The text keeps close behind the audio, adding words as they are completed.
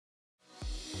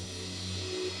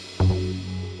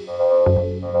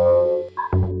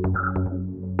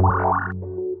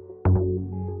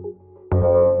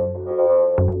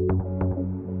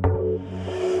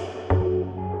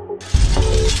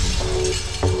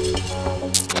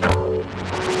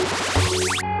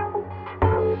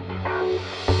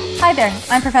Hi there,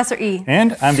 I'm Professor E.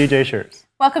 And I'm DJ Schurz.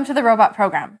 Welcome to the Robot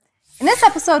Program. In this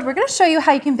episode, we're going to show you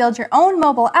how you can build your own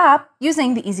mobile app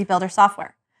using the Easy Builder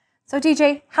software. So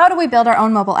DJ, how do we build our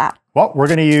own mobile app? Well, we're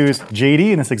going to use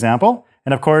JD in this example.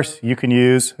 And of course, you can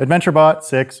use AdventureBot,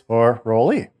 6, or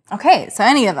Roll-E. Okay, so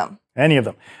any of them. Any of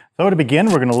them. So to begin,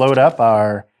 we're going to load up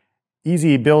our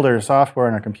Easy Builder software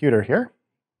on our computer here.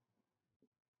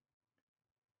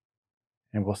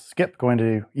 And we'll skip going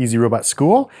to Easy Robot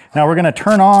School. Now we're going to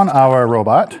turn on our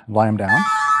robot, lie him down,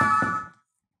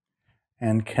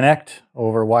 and connect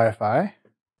over Wi-Fi.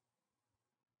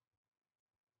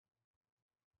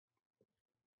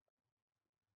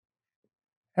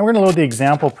 And we're going to load the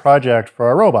example project for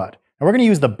our robot. And we're going to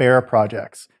use the Bear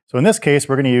projects. So in this case,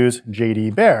 we're going to use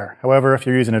JD Bear. However, if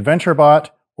you're using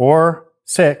AdventureBot or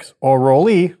 6 or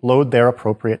Roll-E, load their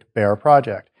appropriate Bear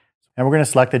project. And we're going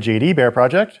to select the JD Bear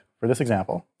project for this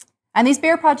example. And these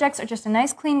Bear projects are just a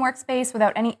nice clean workspace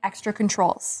without any extra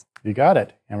controls. You got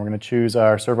it. And we're going to choose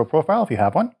our servo profile if you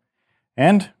have one.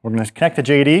 And we're going to connect to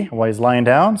JD while he's lying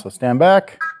down. So stand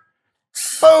back.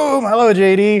 Boom! Hello,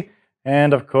 JD.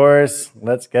 And of course,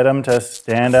 let's get him to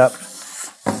stand up.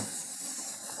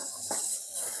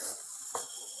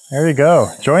 There you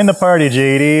go. Join the party,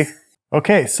 JD.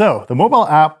 Okay, so the mobile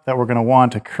app that we're going to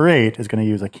want to create is going to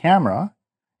use a camera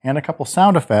and a couple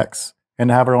sound effects and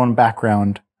have our own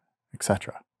background,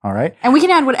 etc. All right? And we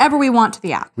can add whatever we want to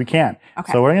the app. We can.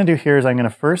 Okay. So what I'm going to do here is I'm going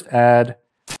to first add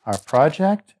our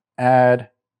project,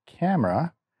 add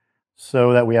camera,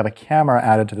 so that we have a camera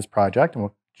added to this project. And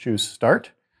we'll choose Start.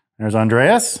 There's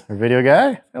Andreas, our video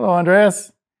guy. Hello,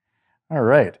 Andreas. All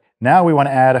right. Now we want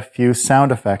to add a few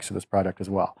sound effects to this project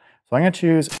as well. So I'm going to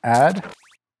choose Add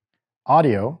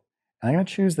Audio, and I'm going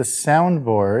to choose the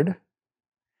soundboard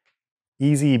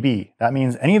EZB. That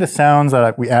means any of the sounds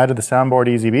that we add to the soundboard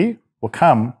EZB will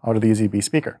come out of the EZB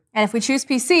speaker. And if we choose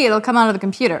PC, it'll come out of the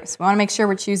computer. So we want to make sure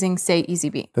we're choosing, say,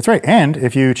 EZB. That's right. And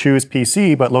if you choose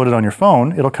PC but load it on your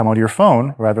phone, it'll come out of your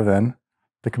phone rather than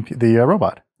the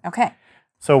robot. Okay.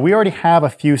 So we already have a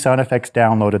few sound effects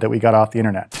downloaded that we got off the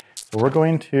internet. So we're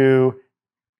going to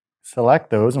select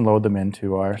those and load them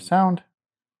into our sound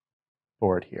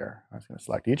board here. I'm just going to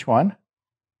select each one.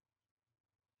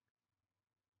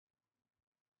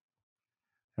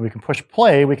 And we can push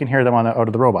play, we can hear them out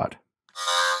of the robot.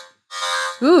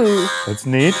 Ooh. That's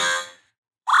neat.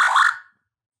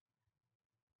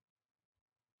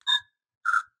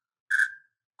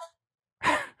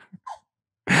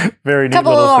 Very neat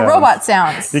Couple little little sounds. robot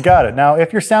sounds. You got it. Now,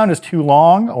 if your sound is too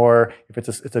long, or if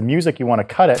it's a music you want to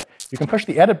cut it, you can push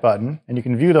the edit button, and you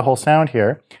can view the whole sound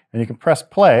here, and you can press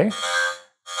play,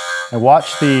 and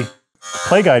watch the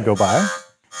play guide go by.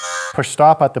 Push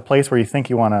stop at the place where you think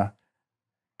you want to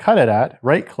cut it at,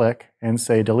 right-click, and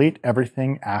say delete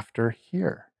everything after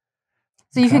here.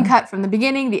 So you can cut from the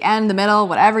beginning, the end, the middle,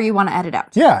 whatever you want to edit out.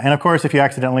 Yeah, and of course, if you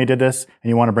accidentally did this and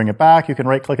you want to bring it back, you can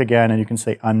right-click again, and you can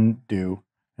say undo,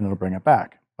 and it'll bring it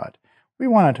back. But we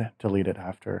wanted to delete it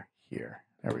after here.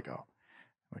 There we go.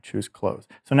 We'll choose close.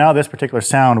 So now this particular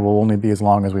sound will only be as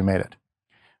long as we made it.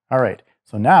 All right,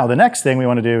 so now the next thing we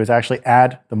want to do is actually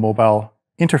add the mobile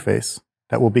interface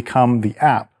that will become the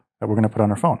app that we're going to put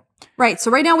on our phone. Right, so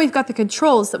right now we've got the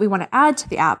controls that we want to add to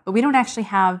the app, but we don't actually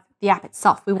have the app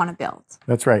itself we want to build.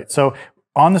 That's right. So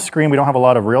on the screen, we don't have a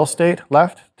lot of real estate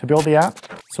left to build the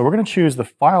app. So we're going to choose the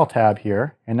File tab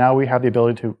here, and now we have the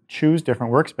ability to choose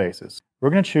different workspaces. We're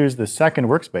going to choose the second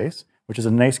workspace, which is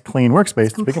a nice, clean workspace.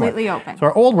 It's completely open. So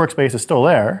our old workspace is still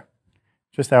there,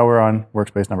 just now we're on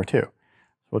workspace number 2. So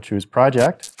we'll choose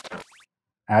Project,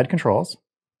 Add Controls,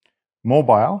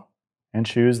 Mobile, and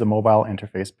choose the Mobile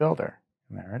Interface Builder.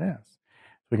 And there it is.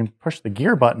 We can push the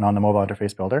gear button on the Mobile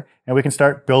Interface Builder, and we can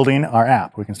start building our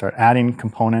app. We can start adding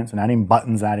components and adding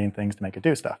buttons, adding things to make it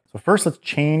do stuff. So first, let's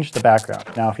change the background.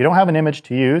 Now, if you don't have an image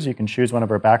to use, you can choose one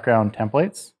of our background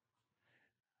templates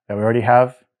that we already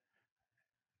have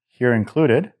here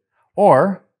included.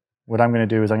 Or what I'm going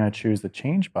to do is I'm going to choose the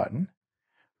Change button,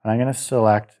 and I'm going to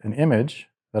select an image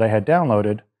that I had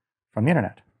downloaded from the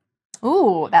internet.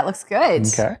 Ooh, that looks good.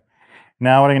 Okay.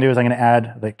 Now what I'm going to do is I'm going to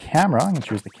add the camera. I'm going to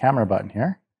choose the camera button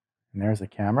here. And there's the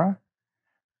camera.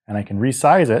 And I can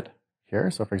resize it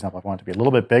here. So for example, if I want it to be a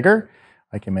little bit bigger,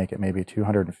 I can make it maybe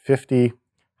 250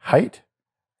 height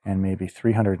and maybe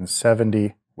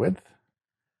 370 width.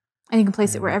 And you can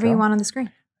place it wherever you want on the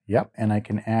screen. Yep. And I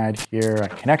can add here a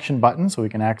connection button so we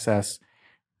can access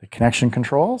the connection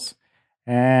controls.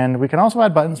 And we can also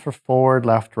add buttons for forward,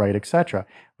 left, right, etc.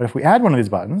 But if we add one of these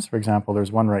buttons, for example,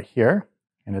 there's one right here,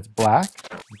 and it's black.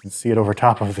 You can see it over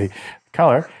top of the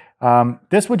color.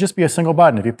 This would just be a single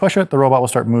button. If you push it, the robot will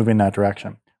start moving in that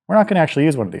direction. we're not going to actually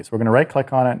use one of these. We're going to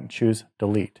right-click on it and choose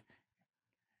Delete.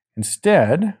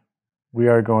 Instead, we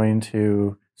are going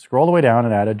to scroll the way down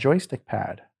and add a joystick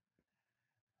pad.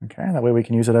 Okay, that way we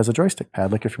can use it as a joystick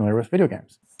pad like you're familiar with video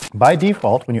games. By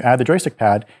default, when you add the joystick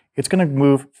pad, it's going to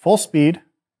move full speed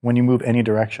when you move any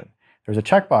direction. There's a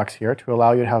checkbox here to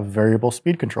allow you to have variable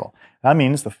speed control. That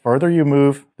means the further you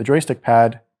move the joystick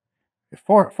pad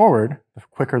forward, the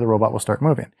quicker the robot will start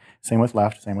moving. Same with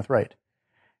left, same with right.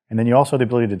 And then you also have the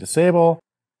ability to disable.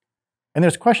 And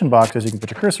there's question boxes you can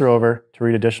put your cursor over to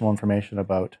read additional information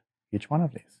about each one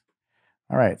of these.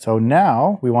 All right, so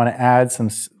now we want to add some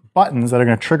buttons that are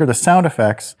going to trigger the sound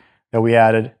effects that we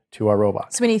added to our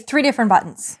robot. So we need 3 different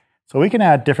buttons. So we can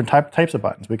add different types of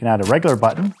buttons. We can add a regular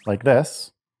button like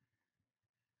this,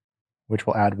 which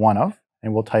we'll add one of,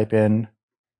 and we'll type in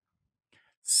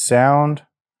sound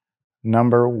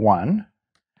number 1,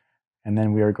 and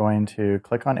then we are going to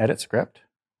click on Edit Script,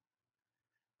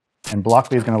 and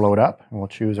Blockly is going to load up, and we'll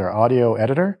choose our audio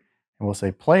editor, and we'll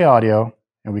say Play Audio,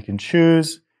 and we can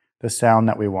choose the sound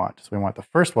that we want. So we want the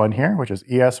first one here, which is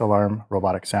ES Alarm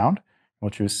Robotic Sound. We'll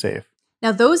choose Save.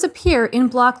 Now those appear in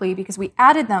Blockly because we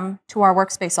added them to our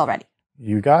workspace already.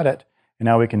 You got it. And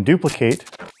now we can duplicate,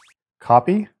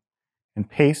 copy, and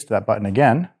paste that button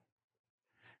again.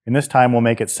 And this time we'll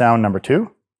make it sound number 2. And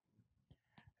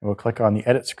we'll click on the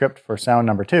Edit Script for sound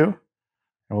number 2. And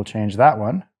we'll change that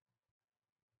one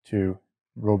to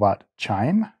Robot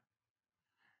Chime.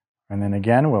 And then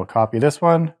again, we'll copy this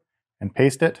one and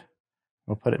paste it.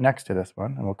 We'll put it next to this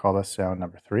one, and we'll call this sound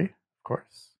number 3, of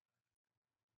course.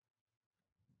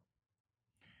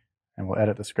 And we'll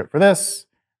edit the script for this,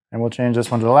 and we'll change this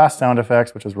one to the last sound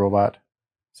effects, which is Robot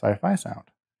Sci-Fi Sound.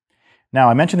 Now,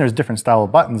 I mentioned there's different style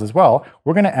of buttons as well.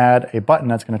 We're going to add a button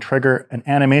that's going to trigger an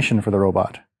animation for the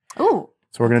robot. Ooh.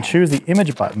 So we're going to choose the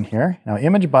image button here. Now,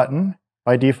 image button,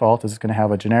 by default, is going to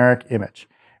have a generic image.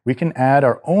 We can add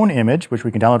our own image, which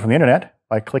we can download from the internet,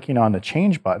 by clicking on the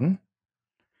Change button.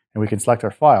 And we can select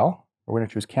our file. We're going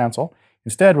to choose Cancel.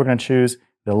 Instead, we're going to choose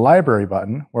the Library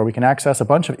button, where we can access a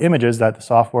bunch of images that the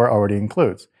software already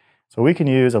includes. So we can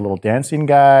use a little dancing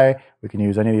guy. We can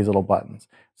use any of these little buttons.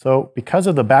 So because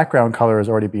of the background color is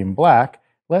already being black,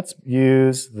 let's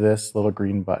use this little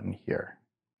green button here.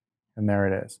 And there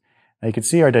it is. Now you can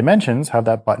see our dimensions have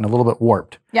that button a little bit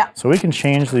warped. Yeah. So we can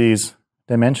change these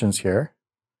dimensions here,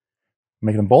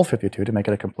 make them both 52 to make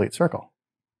it a complete circle.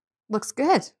 Looks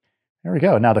good. There we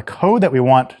go. Now the code that we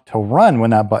want to run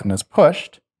when that button is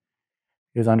pushed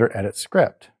is under Edit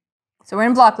Script. So we're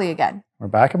in Blockly again. We're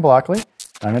back in Blockly.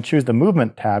 I'm going to choose the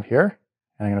Movement tab here,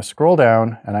 and I'm going to scroll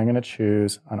down, and I'm going to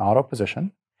choose an Auto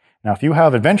Position. Now, if you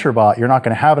have AdventureBot, you're not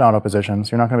going to have an auto position,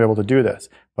 so you're not going to be able to do this.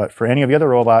 But for any of the other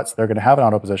robots, they're going to have an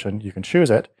auto position. You can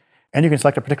choose it, and you can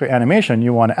select a particular animation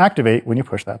you want to activate when you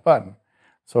push that button.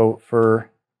 So for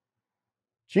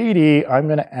GD, I'm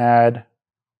going to add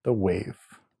the wave.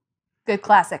 Good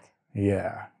classic.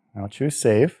 Yeah. I'll choose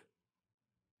Save.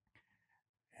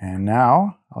 And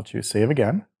now I'll choose Save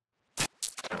again.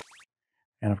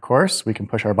 And of course, we can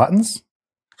push our buttons.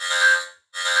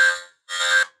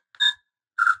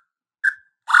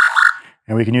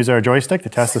 And we can use our joystick to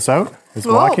test this out. It's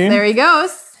walking. There he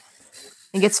goes.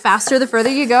 It gets faster the further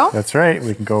you go. That's right.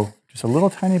 We can go just a little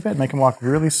tiny bit, make him walk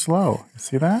really slow. You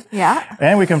see that? Yeah.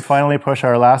 And we can finally push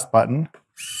our last button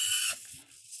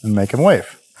and make him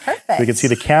wave. Perfect. So you can see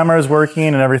the camera is working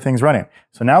and everything's running.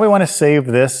 So now we want to save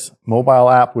this mobile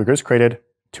app we just created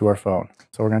to our phone.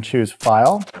 So we're going to choose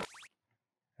File.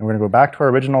 And we're going to go back to our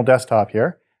original desktop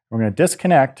here. We're going to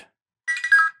disconnect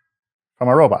from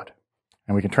our robot.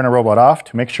 And we can turn our robot off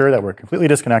to make sure that we're completely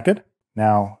disconnected.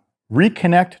 Now,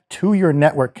 reconnect to your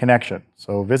network connection.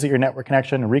 So visit your network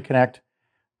connection and reconnect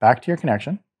back to your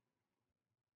connection.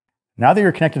 Now that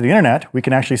you're connected to the internet, we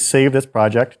can actually save this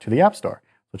project to the App Store.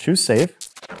 So choose Save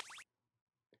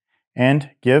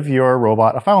and give your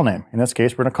robot a file name. In this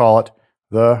case, we're going to call it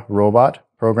the Robot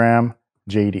Program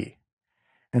JD.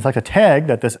 And select a tag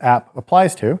that this app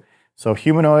applies to. So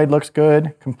humanoid looks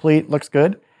good, complete looks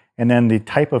good. And then the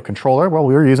type of controller, well,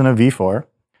 we were using a V4.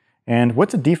 And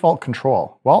what's a default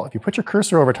control? Well, if you put your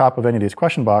cursor over top of any of these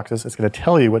question boxes, it's going to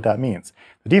tell you what that means.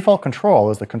 The default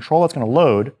control is the control that's going to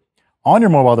load on your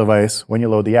mobile device when you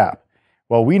load the app.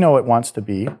 Well, we know it wants to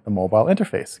be the mobile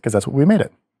interface because that's what we made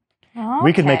it. Okay.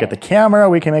 We can make it the camera,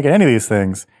 we can make it any of these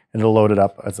things, and it'll load it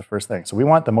up as the first thing. So we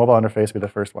want the mobile interface to be the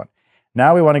first one.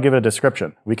 Now we want to give it a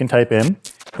description. We can type in,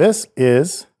 this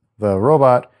is the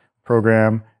Robot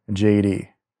Program JD.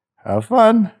 Have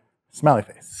fun, smiley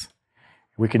face.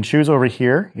 We can choose over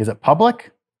here, is it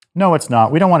public? No, it's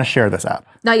not. We don't want to share this app.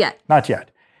 Not yet. Not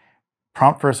yet.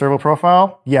 Prompt for a servo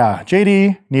profile? Yeah,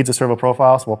 JD needs a servo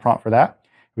profile, so we'll prompt for that.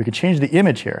 We could change the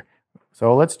image here.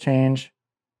 So let's change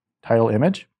title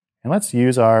image, and let's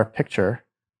use our picture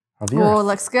of the Earth. Oh,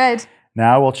 looks good.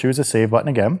 Now we'll choose a save button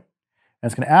again, and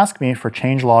it's going to ask me for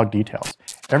changelog details.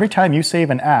 Every time you save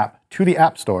an app to the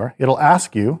App Store, it'll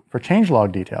ask you for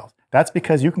changelog details. That's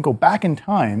because you can go back in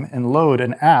time and load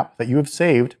an app that you have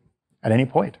saved at any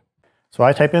point. So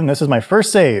I type in, this is my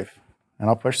first save, and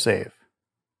I'll push save.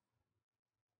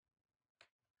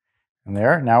 And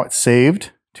there, now it's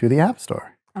saved to the App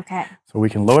Store. Okay. So we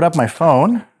can load up my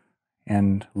phone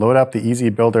and load up the Easy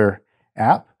Builder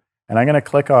app. And I'm going to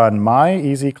click on My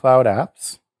Easy Cloud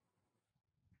Apps.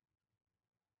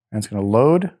 And it's going to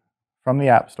load from the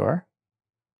App Store.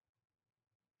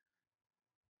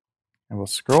 And we'll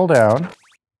scroll down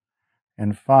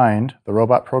and find the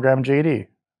robot program JD.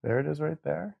 There it is right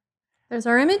there. There's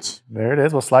our image. There it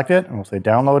is. We'll select it and we'll say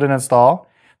download and install.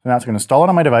 So now it's going to install it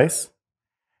on my device.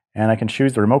 And I can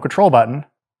choose the remote control button.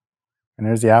 And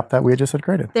there's the app that we just had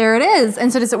created. There it is.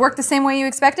 And so does it work the same way you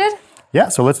expected? Yeah,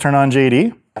 so let's turn on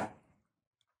JD.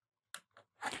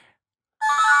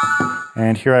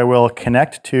 And here I will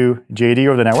connect to JD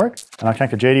over the network. And I'll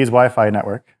connect to JD's Wi-Fi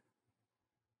network.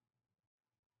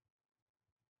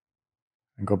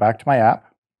 And go back to my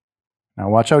app. Now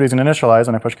watch out, he's going to initialize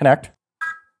when I push connect.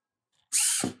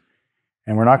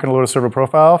 And we're not going to load a server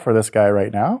profile for this guy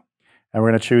right now. And we're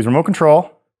going to choose remote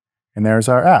control. And there's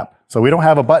our app. So we don't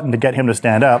have a button to get him to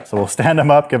stand up. So we'll stand him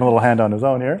up, give him a little hand on his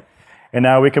own here. And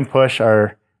now we can push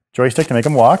our joystick to make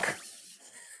him walk.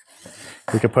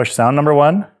 We can push sound number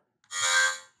 1.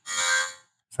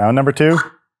 Sound number 2.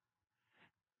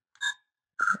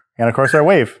 And of course our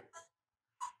wave.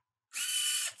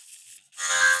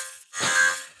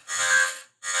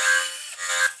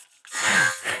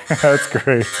 That's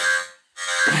great.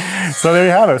 So there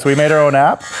you have it. So we made our own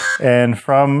app, and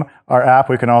from our app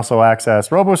we can also access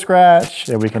RoboScratch,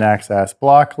 and we can access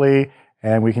Blockly,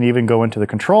 and we can even go into the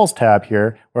Controls tab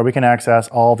here where we can access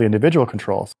all the individual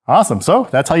controls. Awesome. So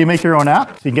that's how you make your own app.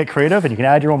 So you can get creative and you can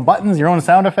add your own buttons, your own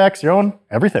sound effects, your own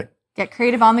everything. Get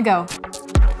creative on the go.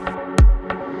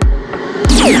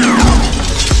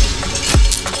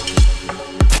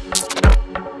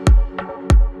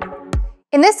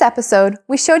 In this episode,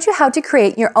 we showed you how to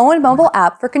create your own mobile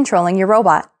app for controlling your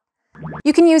robot.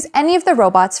 You can use any of the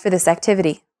robots for this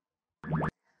activity.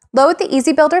 Load the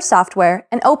Easy Builder software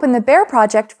and open the Bear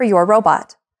project for your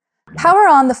robot. Power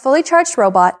on the fully charged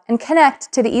robot and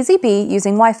connect to the Easy Bee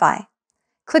using Wi-Fi.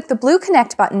 Click the blue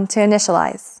Connect button to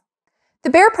initialize. The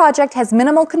Bear project has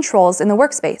minimal controls in the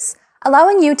workspace,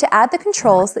 allowing you to add the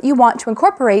controls that you want to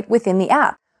incorporate within the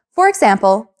app. For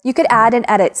example, you could add and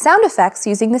edit sound effects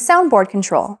using the soundboard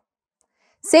control.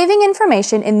 Saving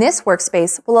information in this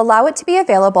workspace will allow it to be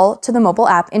available to the mobile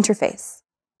app interface.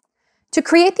 To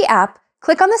create the app,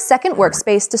 click on the second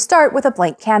workspace to start with a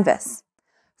blank canvas.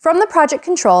 From the project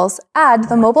controls, add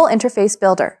the mobile interface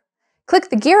builder. Click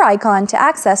the gear icon to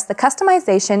access the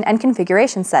customization and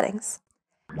configuration settings.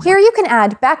 Here you can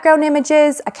add background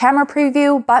images, a camera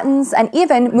preview, buttons, and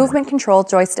even movement control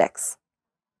joysticks.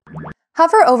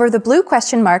 Hover over the blue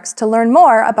question marks to learn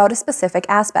more about a specific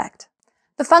aspect.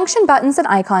 The function buttons and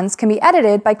icons can be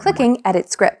edited by clicking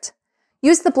Edit Script.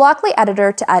 Use the Blockly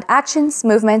editor to add actions,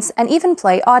 movements, and even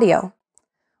play audio.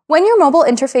 When your mobile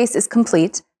interface is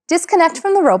complete, disconnect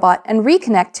from the robot and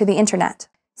reconnect to the internet.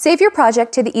 Save your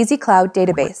project to the Easy Cloud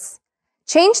database.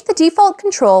 Change the default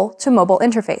control to Mobile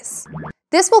Interface.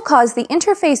 This will cause the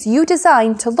interface you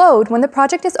designed to load when the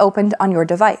project is opened on your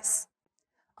device.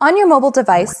 On your mobile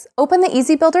device, open the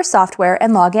Easy Builder software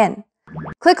and log in.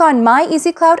 Click on My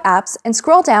Easy Cloud Apps and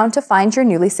scroll down to find your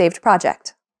newly saved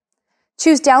project.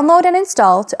 Choose Download and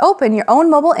Install to open your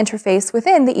own mobile interface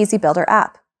within the Easy Builder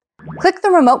app. Click the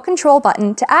Remote Control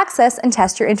button to access and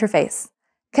test your interface.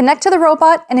 Connect to the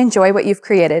robot and enjoy what you've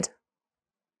created.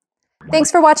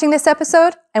 Thanks for watching this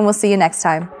episode, and we'll see you next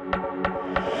time.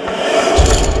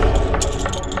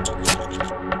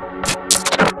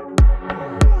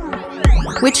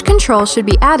 Which control should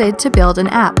be added to build an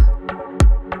app?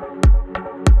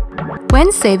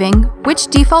 When saving, which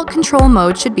default control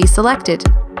mode should be selected?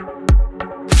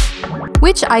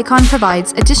 Which icon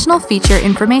provides additional feature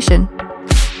information?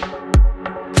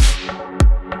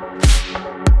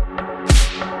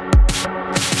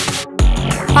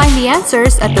 Find the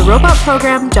answers at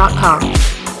therobotprogram.com.